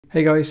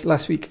Hey guys,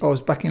 last week I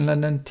was back in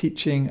London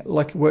teaching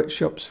Leica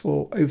workshops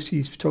for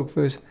overseas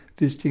photographers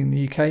visiting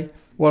the UK.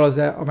 While I was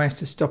there, I managed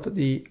to stop at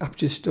the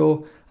Aperture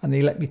store and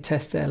they let me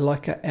test their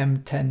Leica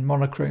M10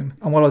 Monochrom.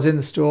 And while I was in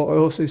the store, I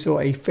also saw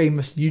a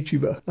famous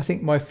YouTuber. I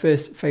think my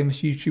first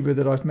famous YouTuber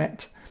that I've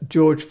met,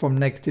 George from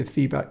Negative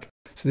Feedback.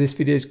 So this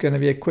video is going to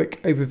be a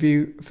quick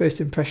overview,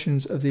 first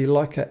impressions of the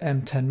Leica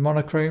M10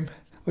 Monochrom.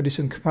 I'll do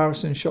some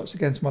comparison shots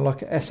against my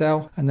Leica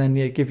SL and then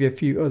give you a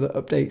few other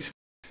updates.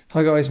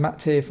 Hi guys,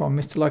 Matt here from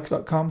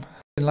MrLeica.com.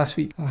 And last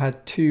week I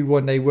had two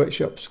one-day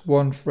workshops,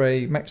 one for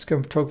a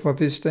Mexican photographer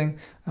visiting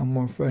and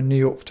one for a New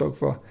York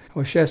photographer.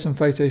 I'll share some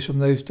photos from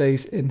those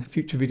days in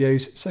future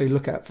videos, so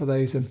look out for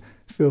those and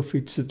feel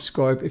free to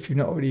subscribe if you've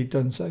not already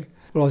done so.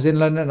 Well, I was in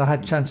London, I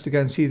had a chance to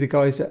go and see the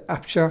guys at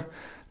Aperture.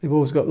 They've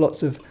always got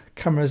lots of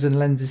cameras and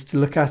lenses to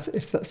look at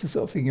if that's the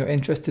sort of thing you're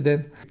interested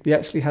in. They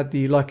actually had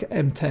the Leica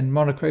M10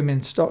 Monochrom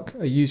in stock,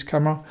 a used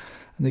camera,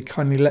 and they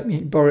kindly let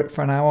me borrow it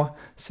for an hour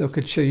so I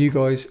could show you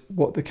guys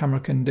what the camera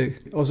can do.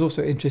 I was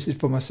also interested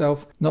for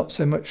myself, not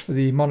so much for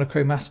the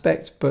monochrome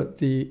aspect, but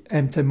the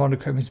M10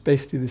 Monochrom is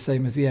basically the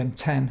same as the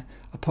M10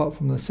 apart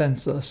from the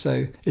sensor.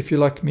 So if you're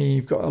like me,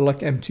 you've got a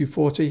Leica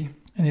M240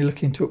 and you're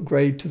looking to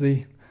upgrade to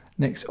the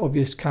next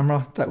obvious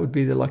camera, that would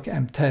be the Leica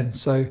M10.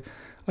 So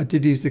I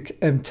did use the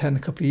M10 a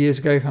couple of years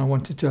ago and I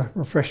wanted to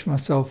refresh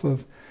myself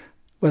of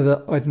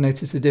whether I'd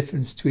noticed a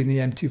difference between the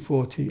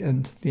M240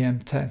 and the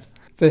M10.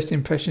 First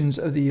impressions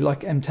of the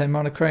Leica M10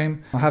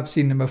 Monochrom. I have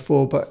seen them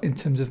before, but in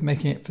terms of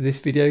making it for this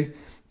video,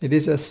 it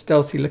is a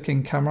stealthy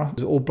looking camera.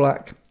 It's all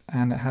black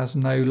and it has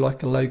no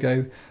Leica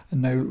logo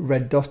and no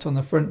red dot on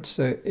the front,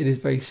 so it is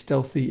very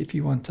stealthy if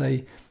you want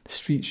a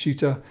street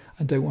shooter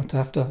and don't want to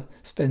have to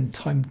spend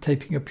time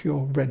taping up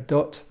your red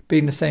dot.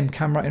 Being the same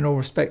camera in all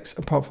respects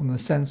apart from the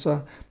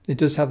sensor, it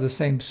does have the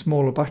same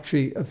smaller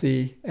battery of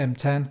the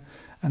M10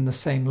 and the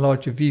same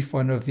larger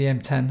viewfinder of the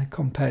M10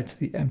 compared to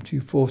the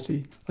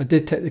M240. I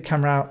did take the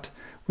camera out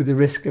with the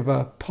risk of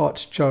a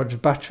parts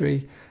charged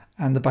battery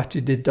and the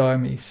battery did die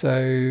on me,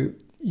 so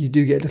you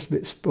do get a little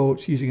bit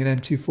spoilt using an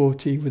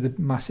M240 with a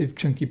massive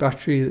chunky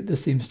battery that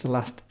just seems to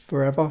last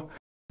forever.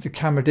 The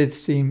camera did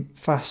seem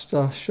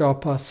faster,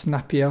 sharper,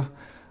 snappier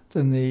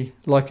than the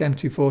Leica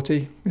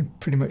M240 in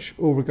pretty much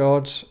all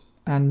regards,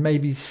 and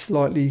maybe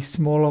slightly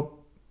smaller,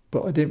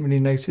 but I didn't really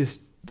notice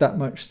that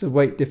much the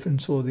weight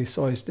difference or the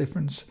size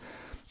difference.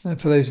 And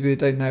for those of you who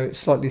don't know, it's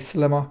slightly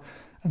slimmer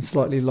and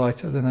slightly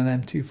lighter than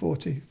an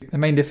M240. The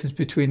main difference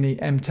between the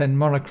M10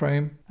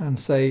 Monochrom and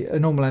say a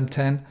normal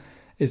M10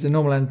 is the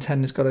normal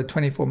M10 has got a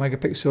 24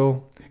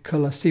 megapixel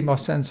color CMOS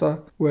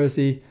sensor, whereas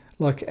the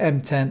Leica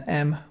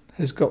M10M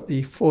has got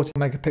the 40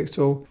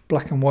 megapixel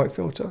black and white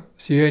filter.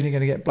 So you're only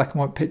going to get black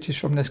and white pictures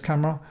from this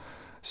camera.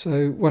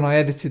 So when I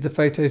edited the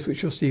photos,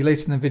 which you'll see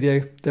later in the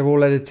video, they're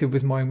all edited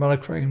with my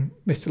monochrome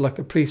Mr.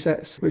 Leica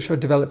presets, which I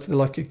developed for the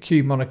Leica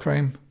Q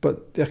monochrome,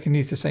 but I can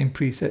use the same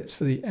presets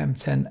for the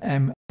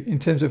M10M. In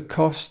terms of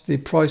cost, the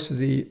price of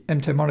the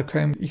M10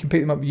 Monochrom, you can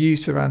pick them up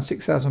used for around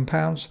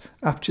 £6,000.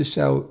 Aperture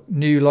sell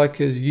new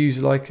Leicas,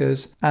 used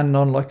Leicas and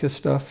non-Leica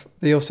stuff.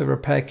 They also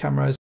repair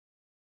cameras.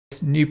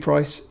 New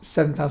price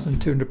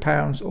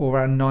 £7,200 or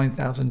around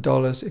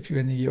 $9,000 if you're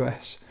in the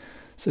US.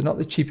 So not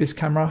the cheapest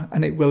camera,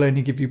 and it will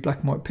only give you black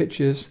and white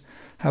pictures.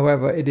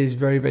 However, it is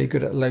very, very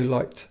good at low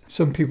light.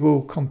 Some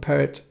people compare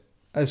it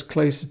as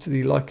closer to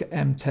the Leica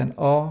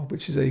M10R,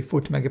 which is a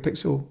 40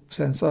 megapixel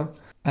sensor,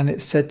 and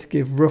it's said to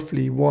give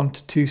roughly 1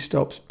 to 2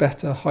 stops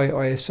better high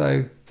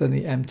ISO than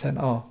the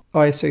M10R.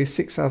 ISO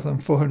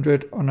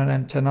 6400 on an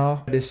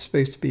M10R. It is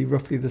supposed to be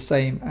roughly the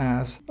same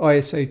as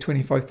ISO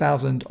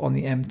 25000 on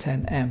the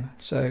M10M.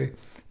 So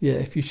yeah,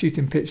 if you shoot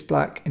in pitch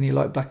black and you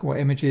like black and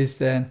white images,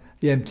 then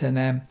the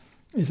M10M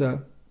is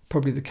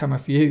probably the camera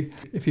for you.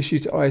 If you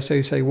shoot at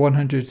ISO say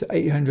 100 to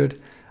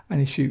 800 and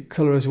you shoot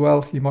color as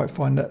well, you might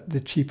find that the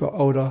cheaper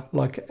older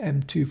like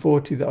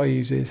M240 that I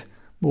use is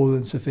more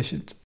than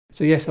sufficient.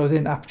 So yes, I was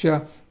in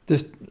Aperture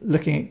just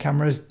looking at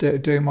cameras,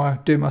 doing my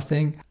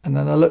thing, and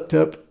then I looked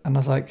up and I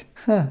was like,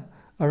 I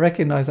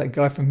recognize that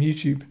guy from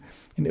YouTube,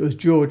 and it was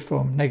George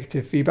from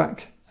Negative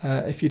Feedback.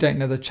 If you don't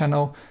know the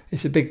channel,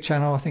 it's a big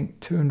channel, I think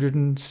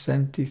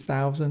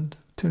 270,000,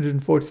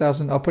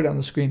 240,000, I'll put it on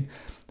the screen,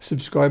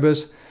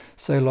 subscribers.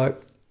 So like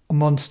a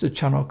monster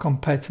channel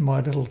compared to my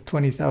little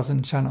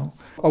 20,000 channel.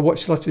 I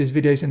watched a lot of his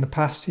videos in the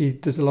past. He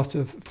does a lot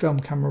of film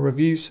camera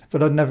reviews,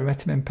 but I'd never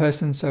met him in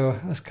person, so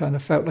I kind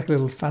of felt like a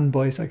little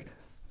fanboy. It's like,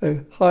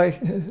 oh, hi.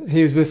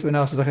 He was with someone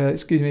else. I was like, oh,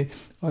 excuse me,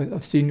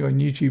 I've seen you on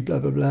YouTube, blah,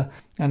 blah, blah.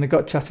 And I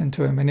got chatting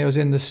to him, and he was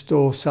in the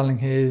store selling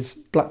his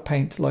black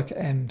paint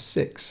Leica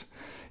M6.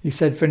 He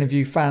said for any of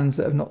you fans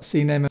that have not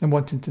seen him and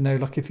wanting to know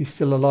like if he's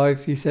still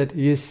alive, he said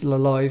he is still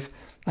alive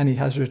and he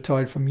has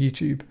retired from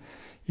YouTube.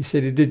 He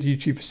said he did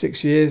YouTube for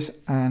 6 years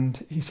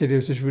and he said he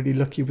was just really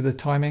lucky with the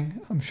timing.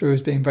 I'm sure he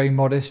was being very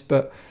modest,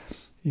 but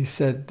he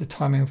said the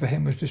timing for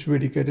him was just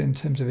really good in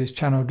terms of his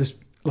channel just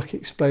like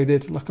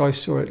exploded. Like I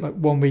saw it, like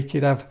 1 week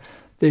he'd have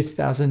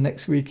 30,000,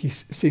 next week he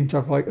seemed to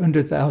have like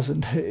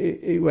 100,000.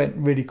 It went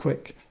really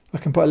quick. I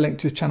can put a link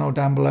to his channel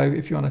down below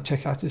if you want to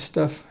check out his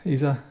stuff.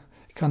 He's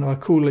kind of a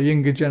cooler,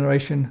 younger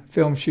generation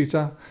film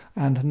shooter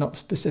and not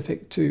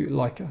specific to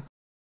Leica.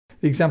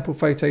 The example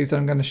photos that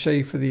I'm going to show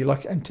you for the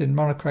Leica M10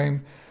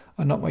 Monochrom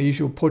are not my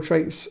usual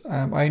portraits.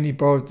 I only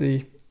borrowed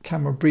the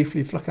camera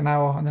briefly for like an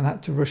hour and then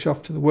had to rush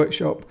off to the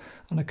workshop,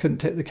 and I couldn't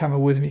take the camera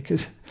with me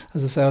because,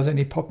 as I say, I was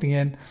only popping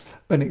in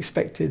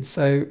unexpected.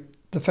 So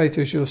the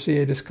photos you'll see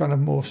are just kind of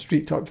more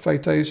street type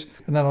photos,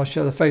 and then I'll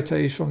show the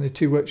photos from the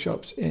two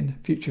workshops in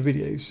future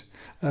videos.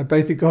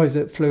 Both the guys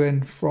that flew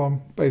in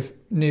from both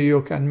New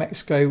York and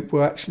Mexico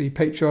were actually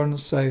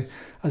patrons, so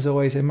as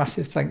always a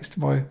massive thanks to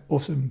my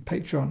awesome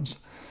patrons.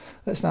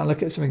 Let's now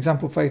look at some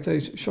example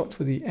photos shot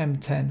with the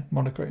M10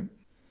 Monochrom.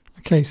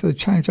 Okay, so the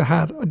challenge I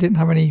had, I didn't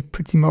have any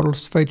pretty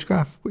models to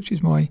photograph, which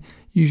is my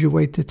usual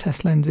way to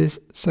test lenses,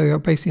 so I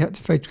basically had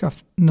to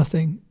photograph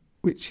nothing,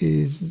 which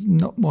is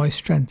not my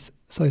strength.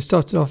 So I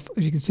started off,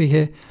 as you can see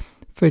here,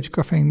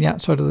 photographing the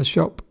outside of the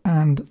shop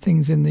and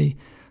things in the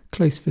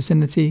close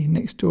vicinity,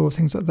 next door,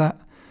 things like that.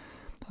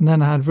 And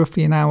then I had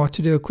roughly an hour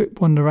to do a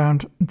quick wander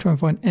around and try and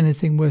find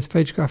anything worth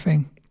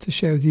photographing to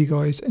share with you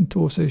guys, and to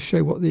also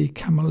show what the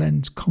camera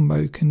lens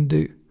combo can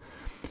do.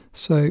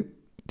 So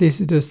these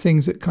are just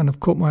things that kind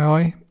of caught my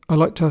eye. I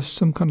like to have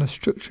some kind of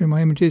structure in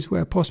my images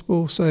where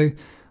possible, so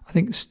I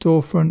think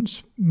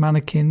storefronts,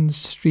 mannequins,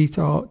 street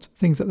art,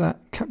 things like that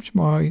capture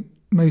my eye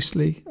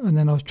mostly, and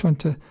then I was trying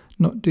to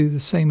not do the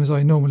same as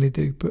I normally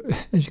do, but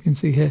as you can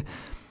see here,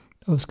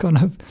 I was kind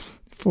of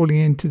falling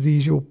into the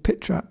usual pit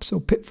traps or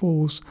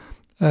pitfalls.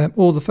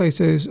 All the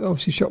photos are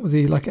obviously shot with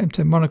the Leica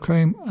M10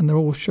 Monochrom, and they're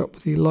all shot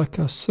with the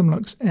Leica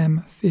Sumlux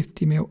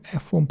M50mm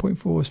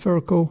f1.4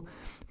 spherical,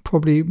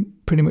 probably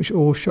pretty much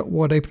all shot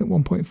wide open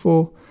at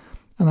 1.4,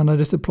 and then I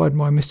just applied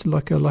my Mr.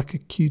 Leica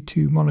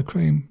Q2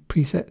 monochrome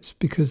presets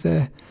because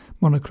they're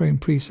monochrome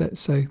presets,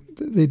 so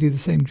they do the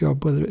same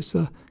job whether it's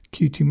a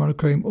Q2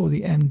 monochrome or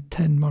the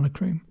M10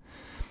 Monochrom.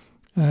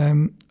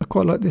 I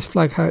quite like this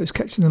flag, how it's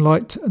catching the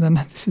light, and then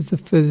this is the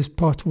furthest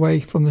part away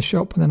from the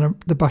shop, and then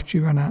the battery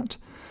ran out.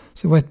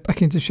 So I went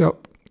back into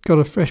shop, got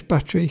a fresh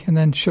battery, and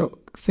then shot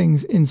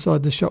things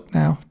inside the shop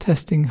now,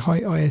 testing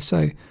high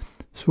ISO.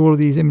 So all of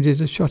these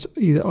images are shot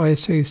either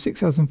ISO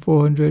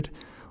 6400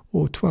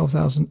 or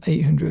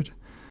 12800.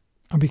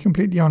 I'll be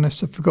completely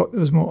honest, I forgot there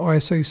was more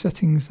ISO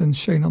settings than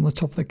shown on the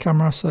top of the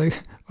camera, so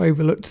I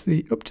overlooked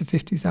the up to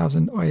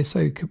 50,000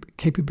 ISO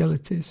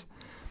capabilities.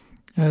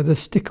 The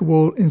sticker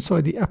wall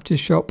inside the Aperture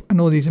shop and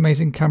all these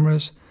amazing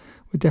cameras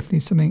were definitely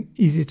something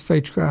easier to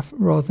photograph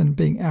rather than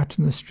being out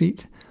in the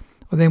street.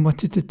 I then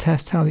wanted to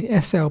test how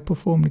the SL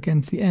performed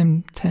against the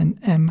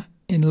M10M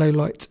in low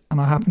light, and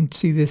I happened to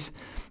see this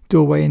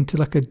doorway into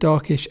like a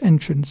darkish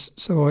entrance,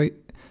 so I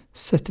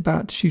set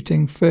about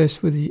shooting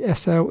first with the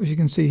SL, as you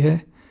can see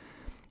here,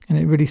 and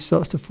it really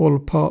starts to fall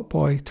apart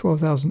by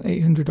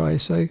 12,800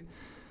 ISO.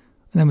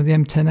 And then with the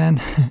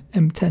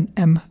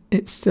M10M,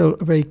 it's still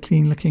a very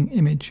clean looking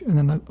image, and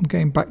then I'm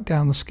going back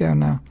down the scale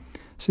now.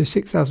 So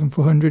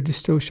 6,400 just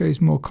still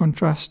shows more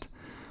contrast,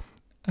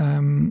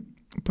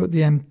 but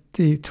the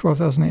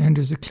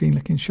 12,800 is a clean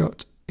looking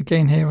shot.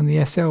 Again here on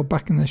the SL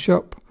back in the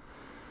shop,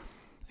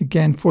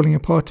 again falling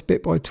apart a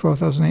bit by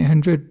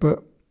 12,800,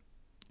 but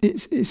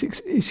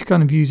it's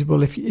kind of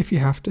usable if you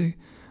have to.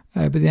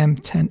 But the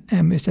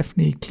M10M is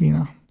definitely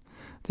cleaner.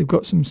 They've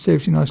got some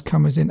seriously nice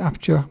cameras in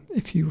Aperture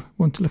if you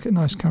want to look at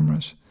nice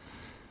cameras.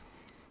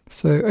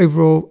 So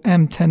overall,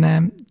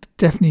 M10M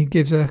definitely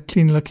gives a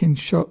clean looking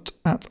shot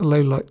at a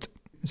low light.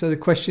 So the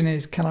question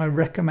is, can I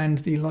recommend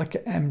the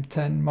Leica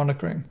M10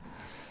 Monochrom?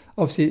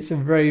 Obviously it's a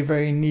very,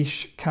 very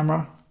niche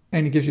camera,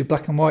 only gives you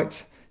black and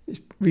white.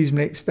 It's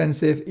reasonably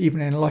expensive,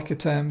 even in Leica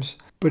terms,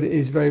 but it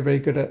is very, very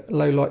good at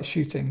low light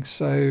shooting.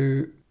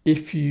 So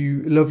if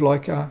you love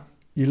Leica,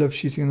 you love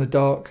shooting in the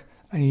dark,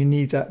 and you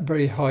need that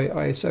very high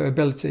ISO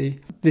ability,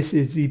 this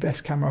is the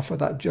best camera for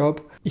that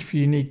job. If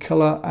you need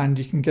color and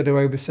you can get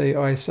away with say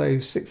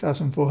ISO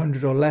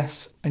 6400 or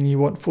less, and you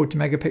want 40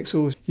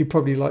 megapixels, you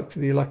probably like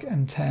the Leica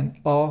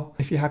M10R.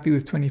 If you're happy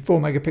with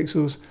 24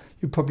 megapixels,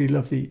 you'll probably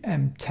love the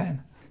M10.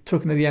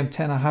 Talking of the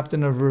M10, I have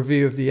done a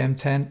review of the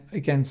M10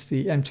 against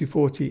the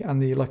M240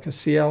 and the Leica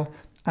SL,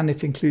 and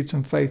it includes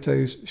some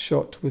photos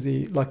shot with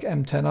the Leica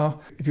M10R.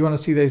 If you want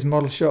to see those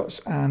model shots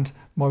and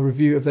my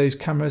review of those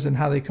cameras and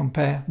how they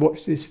compare,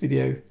 watch this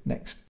video next.